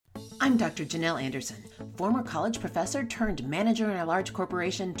I'm Dr. Janelle Anderson, former college professor turned manager in a large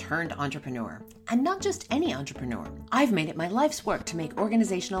corporation turned entrepreneur. And not just any entrepreneur. I've made it my life's work to make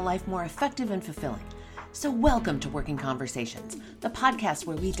organizational life more effective and fulfilling. So welcome to Working Conversations, the podcast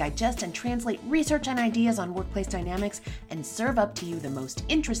where we digest and translate research and ideas on workplace dynamics and serve up to you the most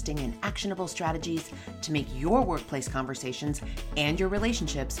interesting and actionable strategies to make your workplace conversations and your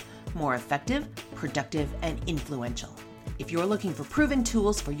relationships more effective, productive, and influential. If you're looking for proven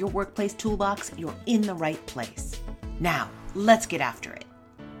tools for your workplace toolbox, you're in the right place. Now, let's get after it.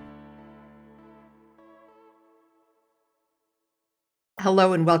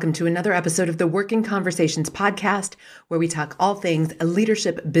 Hello and welcome to another episode of the Working Conversations podcast, where we talk all things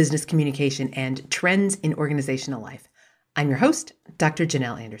leadership, business communication, and trends in organizational life. I'm your host, Dr.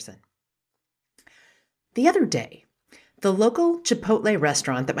 Janelle Anderson. The other day, the local Chipotle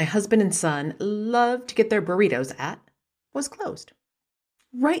restaurant that my husband and son love to get their burritos at was closed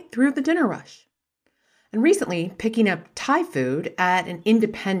right through the dinner rush. And recently, picking up Thai food at an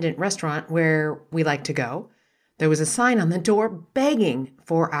independent restaurant where we like to go, there was a sign on the door begging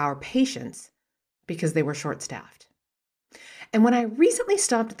for our patience because they were short-staffed. And when I recently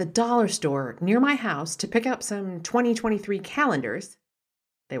stopped at the dollar store near my house to pick up some 2023 calendars,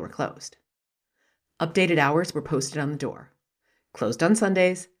 they were closed. Updated hours were posted on the door, closed on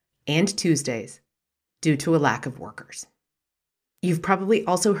Sundays and Tuesdays due to a lack of workers. You've probably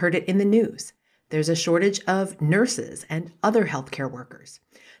also heard it in the news. There's a shortage of nurses and other healthcare workers.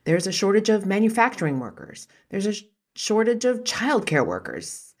 There's a shortage of manufacturing workers. There's a shortage of childcare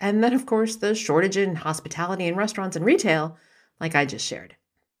workers. And then, of course, the shortage in hospitality and restaurants and retail, like I just shared.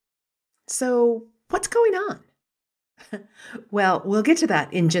 So what's going on? Well, we'll get to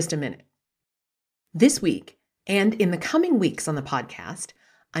that in just a minute. This week, and in the coming weeks on the podcast,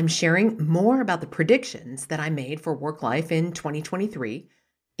 I'm sharing more about the predictions that I made for work life in 2023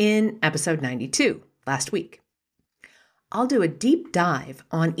 in episode 92 last week. I'll do a deep dive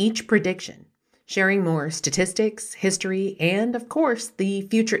on each prediction, sharing more statistics, history, and of course, the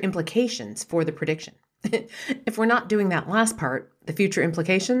future implications for the prediction. If we're not doing that last part, the future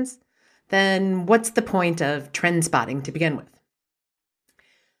implications, then what's the point of trend spotting to begin with?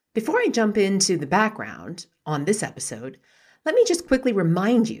 Before I jump into the background on this episode, let me just quickly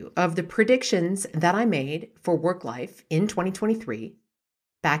remind you of the predictions that I made for work life in 2023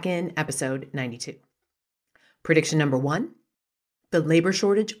 back in episode 92. Prediction number 1, the labor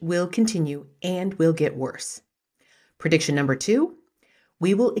shortage will continue and will get worse. Prediction number 2,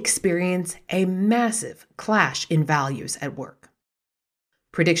 we will experience a massive clash in values at work.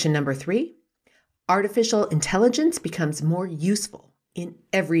 Prediction number 3, artificial intelligence becomes more useful in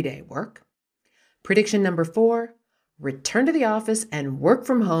everyday work. Prediction number 4, return to the office and work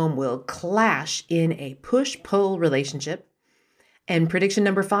from home will clash in a push-pull relationship. And prediction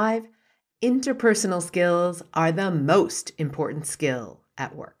number 5, interpersonal skills are the most important skill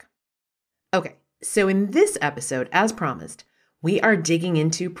at work. Okay, so in this episode, as promised, we are digging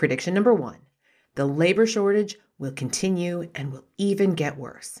into prediction number 1. The labor shortage will continue and will even get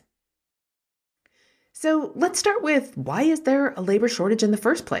worse. So let's start with, why is there a labor shortage in the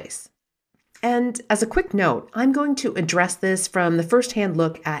first place? And as a quick note, I'm going to address this from the firsthand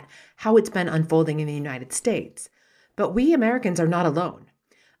look at how it's been unfolding in the United States. But we Americans are not alone.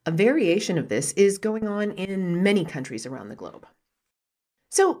 A variation of this is going on in many countries around the globe.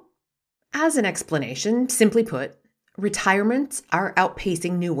 So, as an explanation, simply put, retirements are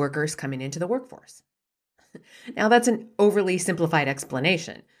outpacing new workers coming into the workforce. Now, that's an overly simplified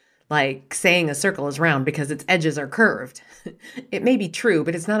explanation, like saying a circle is round because its edges are curved. It may be true,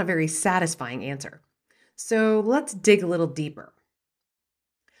 but it's not a very satisfying answer. So let's dig a little deeper.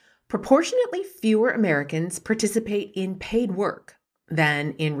 Proportionately fewer Americans participate in paid work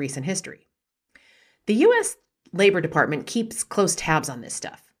than in recent history. The U.S. Labor Department keeps close tabs on this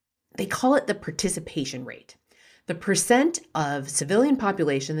stuff. They call it the participation rate, the percent of civilian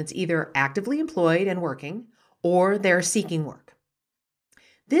population that's either actively employed and working or they're seeking work.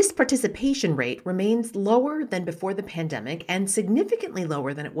 This participation rate remains lower than before the pandemic and significantly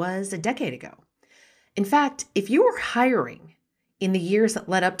lower than it was a decade ago. In fact, if you were hiring in the years that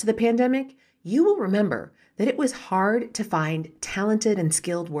led up to the pandemic, you will remember that it was hard to find talented and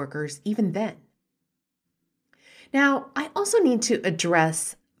skilled workers even then. Now, I also need to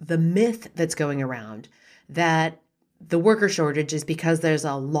address the myth that's going around that the worker shortage is because there's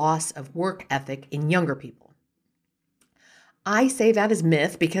a loss of work ethic in younger people. I say that is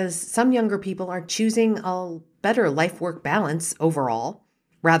myth because some younger people are choosing a better life-work balance overall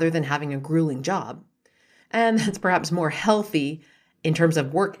rather than having a grueling job. And that's perhaps more healthy in terms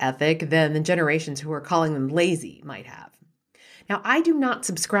of work ethic than the generations who are calling them lazy might have. Now, I do not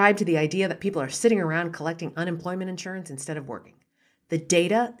subscribe to the idea that people are sitting around collecting unemployment insurance instead of working. The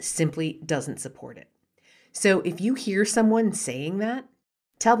data simply doesn't support it. So if you hear someone saying that,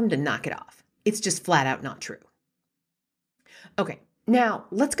 tell them to knock it off. It's just flat out not true. Okay, now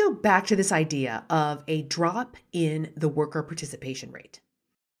let's go back to this idea of a drop in the worker participation rate.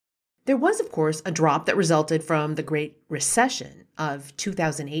 There was, of course, a drop that resulted from the Great Recession of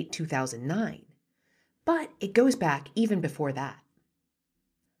 2008-2009, but it goes back even before that.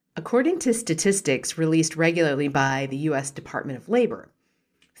 According to statistics released regularly by the U.S. Department of Labor,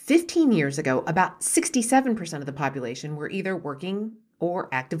 15 years ago, about 67% of the population were either working or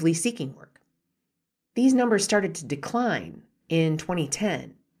actively seeking work. These numbers started to decline in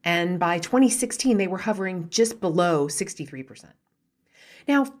 2010, and by 2016, they were hovering just below 63%.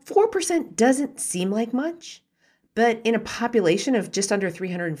 Now, 4% doesn't seem like much, but in a population of just under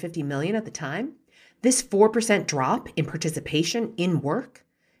 350 million at the time, this 4% drop in participation in work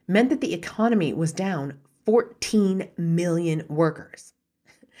meant that the economy was down 14 million workers.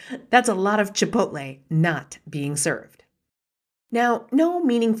 That's a lot of Chipotle not being served. Now, no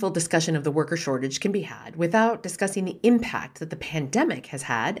meaningful discussion of the worker shortage can be had without discussing the impact that the pandemic has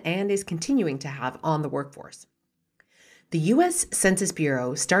had and is continuing to have on the workforce. The U.S. Census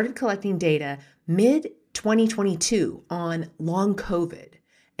Bureau started collecting data mid-2022 on long COVID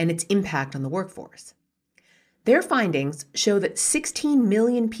and its impact on the workforce. Their findings show that 16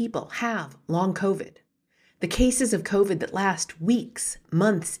 million people have long COVID. The cases of COVID that last weeks,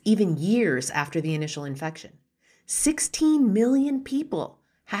 months, even years after the initial infection. 16 million people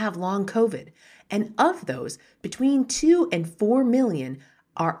have long COVID, and of those, between 2 and 4 million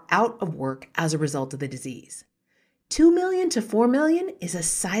are out of work as a result of the disease. 2 million to 4 million is a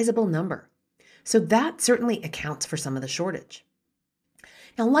sizable number, so that certainly accounts for some of the shortage.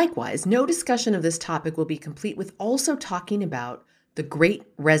 Now, likewise, no discussion of this topic will be complete with also talking about the Great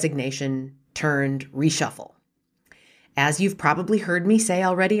Resignation turned reshuffle. As you've probably heard me say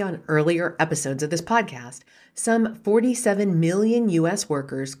already on earlier episodes of this podcast, some 47 million U.S.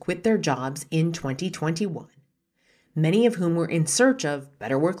 workers quit their jobs in 2021, many of whom were in search of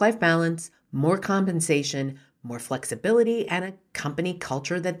better work-life balance, more compensation, more flexibility, and a company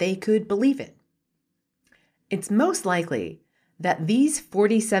culture that they could believe in. It's most likely that these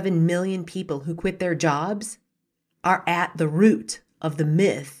 47 million people who quit their jobs are at the root of the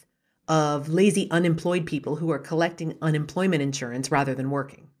myth of lazy unemployed people who are collecting unemployment insurance rather than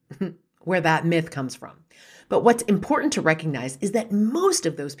working, where that myth comes from. But what's important to recognize is that most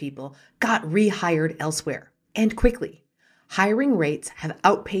of those people got rehired elsewhere, and quickly. Hiring rates have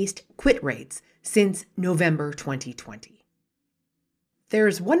outpaced quit rates since November 2020.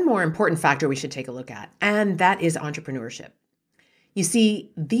 There's one more important factor we should take a look at, and that is entrepreneurship. You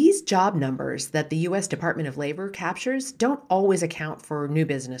see, these job numbers that the U.S. Department of Labor captures don't always account for new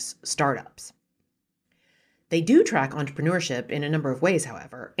business startups. They do track entrepreneurship in a number of ways,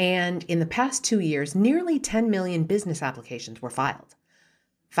 however, and in the past 2 years, nearly 10 million business applications were filed.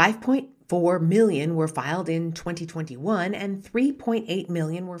 5.4 million were filed in 2021, and 3.8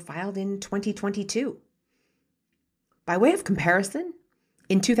 million were filed in 2022. By way of comparison,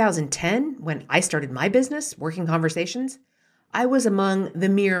 in 2010, when I started my business, Working Conversations, I was among the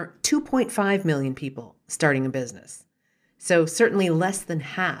mere 2.5 million people starting a business. So certainly less than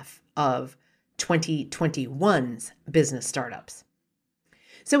half of 2021's business startups.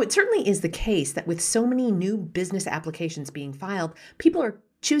 So it certainly is the case that with so many new business applications being filed, people are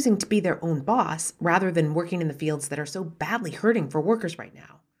choosing to be their own boss rather than working in the fields that are so badly hurting for workers right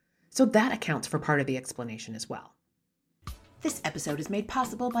now. So that accounts for part of the explanation as well. This episode is made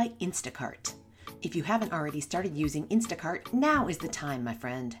possible by Instacart. If you haven't already started using Instacart, now is the time, my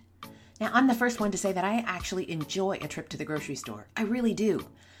friend. Now, I'm the first one to say that I actually enjoy a trip to the grocery store. I really do.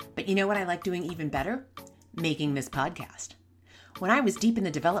 But you know what I like doing even better? Making this podcast. When I was deep in the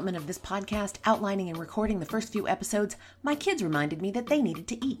development of this podcast, outlining and recording the first few episodes, my kids reminded me that they needed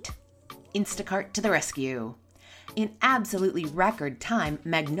to eat. Instacart to the rescue. In absolutely record time,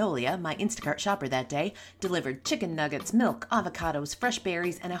 Magnolia, my Instacart shopper that day, delivered chicken nuggets, milk, avocados, fresh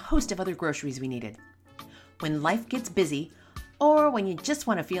berries, and a host of other groceries we needed. When life gets busy, or when you just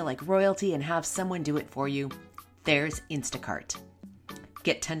want to feel like royalty and have someone do it for you, there's Instacart.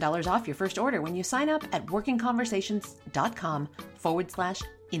 Get $10 off your first order when you sign up at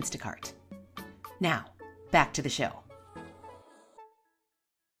workingconversations.com/Instacart. Now, back to the show.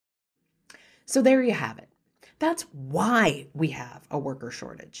 So there you have it. That's why we have a worker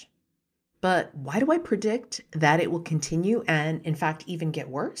shortage. But why do I predict that it will continue and, in fact, even get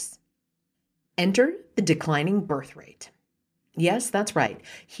worse? Enter the declining birth rate. Yes, that's right.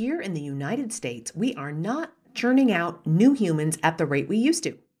 Here in the United States, we are not churning out new humans at the rate we used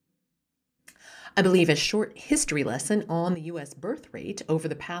to. I believe a short history lesson on the U.S. birth rate over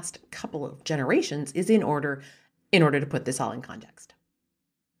the past couple of generations is in order to put this all in context.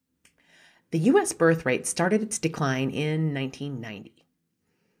 The U.S. birth rate started its decline in 1990.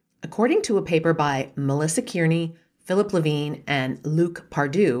 According to a paper by Melissa Kearney, Philip Levine, and Luc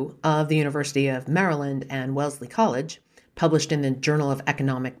Pardue of the University of Maryland and Wellesley College, published in the Journal of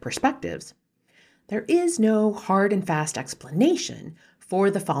Economic Perspectives, there is no hard and fast explanation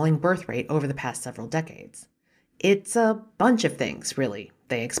for the falling birth rate over the past several decades. It's a bunch of things, really,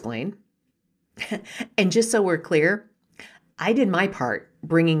 they explain. And just so we're clear, I did my part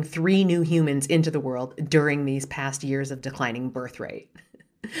bringing 3 new humans into the world during these past years of declining birth rate.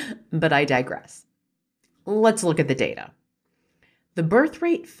 But I digress. Let's look at the data. The birth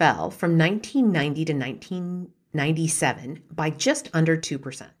rate fell from 1990 to 1997 by just under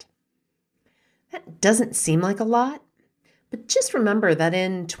 2%. That doesn't seem like a lot, but just remember that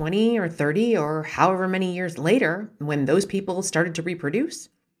in 20 or 30 or however many years later, when those people started to reproduce,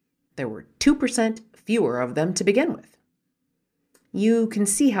 there were 2% fewer of them to begin with. You can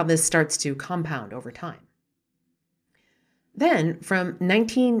see how this starts to compound over time. Then, from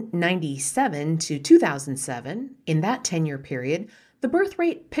 1997 to 2007, in that 10-year period, the birth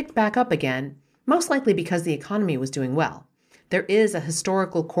rate picked back up again, most likely because the economy was doing well. There is a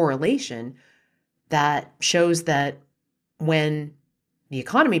historical correlation that shows that when the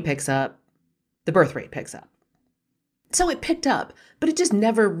economy picks up, the birth rate picks up. So it picked up, but it just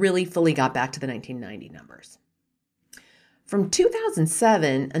never really fully got back to the 1990 numbers. From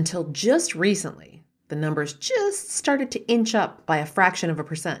 2007 until just recently, the numbers just started to inch up by a fraction of a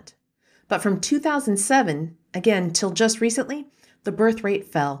percent. But from 2007, again, till just recently, the birth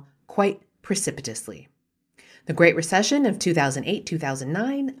rate fell quite precipitously. The Great Recession of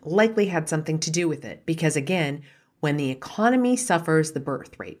 2008-2009 likely had something to do with it because, again, when the economy suffers, the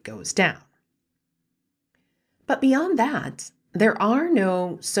birth rate goes down. But beyond that, there are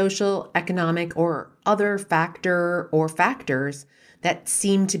no social, economic, or other factor or factors that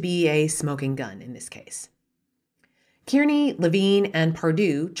seem to be a smoking gun in this case. Kearney, Levine, and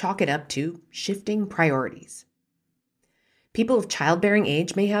Pardue chalk it up to shifting priorities. People of childbearing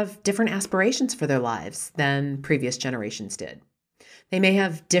age may have different aspirations for their lives than previous generations did. They may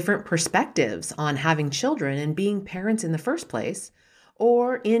have different perspectives on having children and being parents in the first place,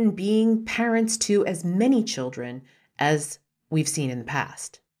 or in being parents to as many children as we've seen in the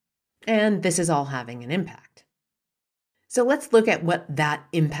past. And this is all having an impact. So let's look at what that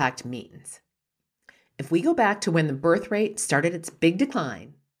impact means. If we go back to when the birth rate started its big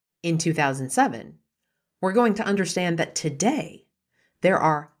decline in 2007, we're going to understand that today there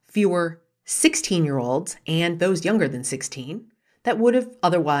are fewer 16-year-olds and those younger than 16 that would have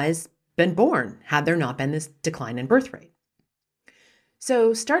otherwise been born had there not been this decline in birth rate.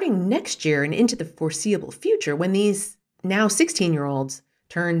 So starting next year and into the foreseeable future, when these now 16-year-olds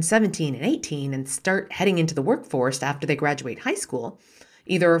turn 17 and 18 and start heading into the workforce after they graduate high school,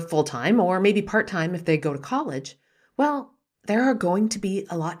 either full-time or maybe part-time if they go to college, well, there are going to be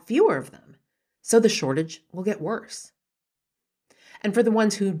a lot fewer of them. So the shortage will get worse. And for the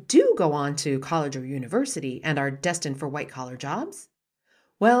ones who do go on to college or university and are destined for white-collar jobs,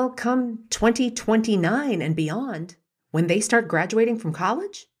 well, come 2029 and beyond, when they start graduating from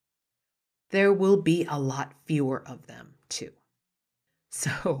college, there will be a lot fewer of them too.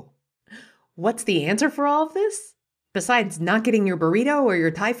 So, what's the answer for all of this? Besides not getting your burrito or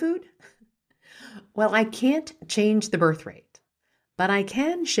your Thai food? Well, I can't change the birth rate, but I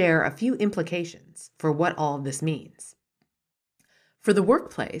can share a few implications for what all of this means. For the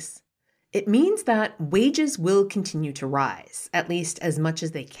workplace, it means that wages will continue to rise, at least as much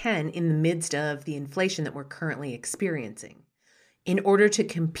as they can in the midst of the inflation that we're currently experiencing. In order to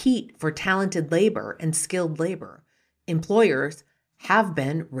compete for talented labor and skilled labor, employers have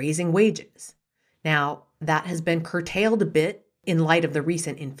been raising wages. Now, that has been curtailed a bit in light of the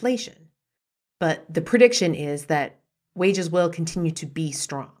recent inflation, but the prediction is that wages will continue to be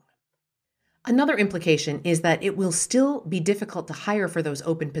strong. Another implication is that it will still be difficult to hire for those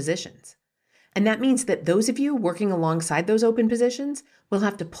open positions. And that means that those of you working alongside those open positions will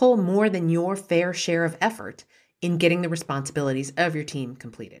have to pull more than your fair share of effort in getting the responsibilities of your team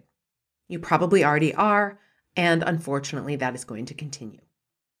completed. You probably already are, and unfortunately, that is going to continue.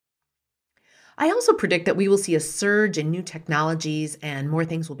 I also predict that we will see a surge in new technologies and more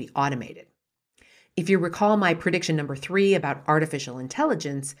things will be automated. If you recall my prediction number 3 about artificial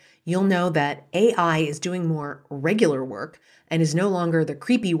intelligence, you'll know that AI is doing more regular work and is no longer the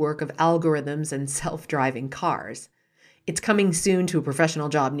creepy work of algorithms and self-driving cars. It's coming soon to a professional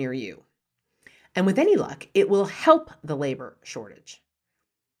job near you. And with any luck, it will help the labor shortage.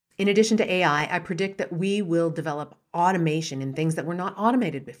 In addition to AI, I predict that we will develop automation in things that were not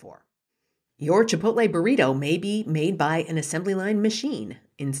automated before. Your Chipotle burrito may be made by an assembly line machine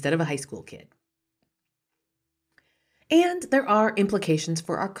instead of a high school kid. And there are implications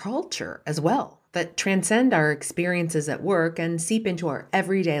for our culture as well that transcend our experiences at work and seep into our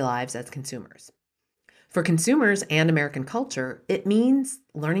everyday lives as consumers. For consumers and American culture, it means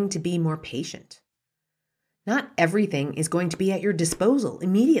learning to be more patient. Not everything is going to be at your disposal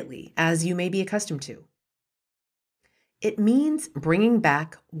immediately, as you may be accustomed to. It means bringing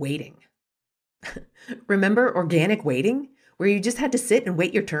back waiting. Remember organic waiting, where you just had to sit and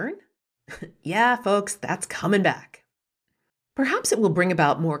wait your turn? Yeah, folks, that's coming back. Perhaps it will bring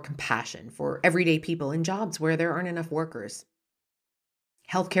about more compassion for everyday people in jobs where there aren't enough workers.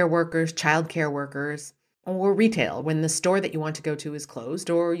 Healthcare workers, childcare workers, or retail when the store that you want to go to is closed,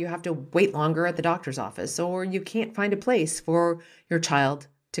 or you have to wait longer at the doctor's office, or you can't find a place for your child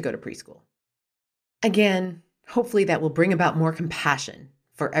to go to preschool. Again, hopefully that will bring about more compassion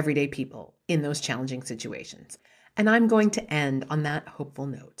for everyday people in those challenging situations. And I'm going to end on that hopeful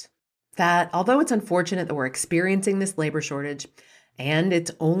note. That although it's unfortunate that we're experiencing this labor shortage, and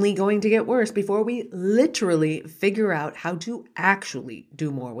it's only going to get worse before we literally figure out how to actually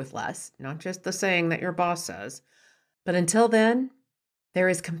do more with less, not just the saying that your boss says. But until then, there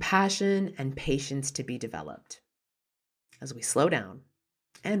is compassion and patience to be developed as we slow down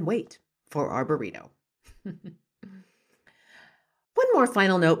and wait for our burrito. One more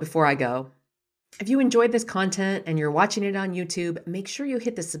final note before I go. If you enjoyed this content and you're watching it on YouTube, make sure you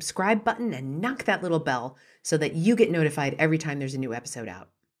hit the subscribe button and knock that little bell so that you get notified every time there's a new episode out.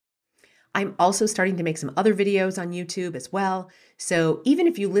 I'm also starting to make some other videos on YouTube as well. So even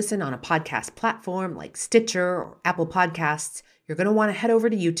if you listen on a podcast platform like Stitcher or Apple Podcasts, you're going to want to head over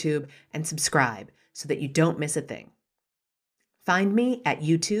to YouTube and subscribe so that you don't miss a thing. Find me at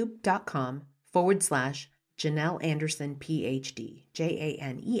youtube.com/Janelle Anderson, PhD,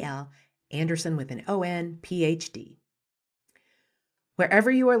 Janel Anderson with an O-N, PhD.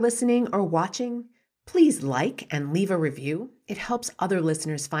 Wherever you are listening or watching, please like and leave a review. It helps other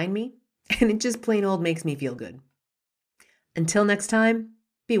listeners find me, and it just plain old makes me feel good. Until next time,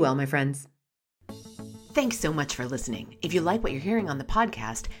 be well, my friends. Thanks so much for listening. If you like what you're hearing on the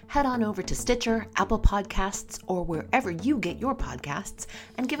podcast, head on over to Stitcher, Apple Podcasts, or wherever you get your podcasts,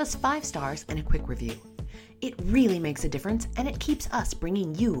 and give us 5 stars and a quick review. It really makes a difference, and it keeps us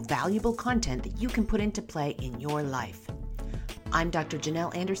bringing you valuable content that you can put into play in your life. I'm Dr.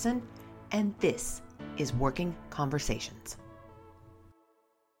 Janelle Anderson, and this is Working Conversations.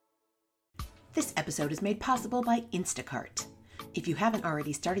 This episode is made possible by Instacart. If you haven't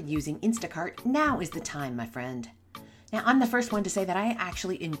already started using Instacart, now is the time, my friend. Now, I'm the first one to say that I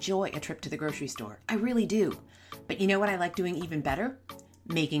actually enjoy a trip to the grocery store. I really do. But you know what I like doing even better?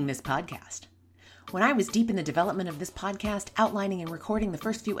 Making this podcast. When I was deep in the development of this podcast, outlining and recording the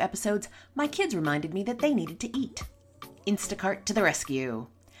first few episodes, my kids reminded me that they needed to eat. Instacart to the rescue.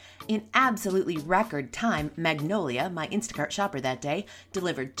 In absolutely record time, Magnolia, my Instacart shopper that day,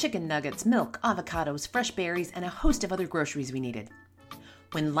 delivered chicken nuggets, milk, avocados, fresh berries, and a host of other groceries we needed.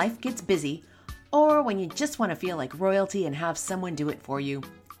 When life gets busy, or when you just want to feel like royalty and have someone do it for you,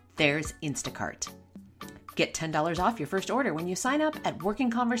 there's Instacart. Get $10 off your first order when you sign up at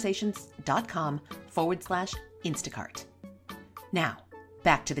workingconversations.com/Instacart. Now,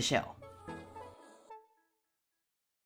 back to the show.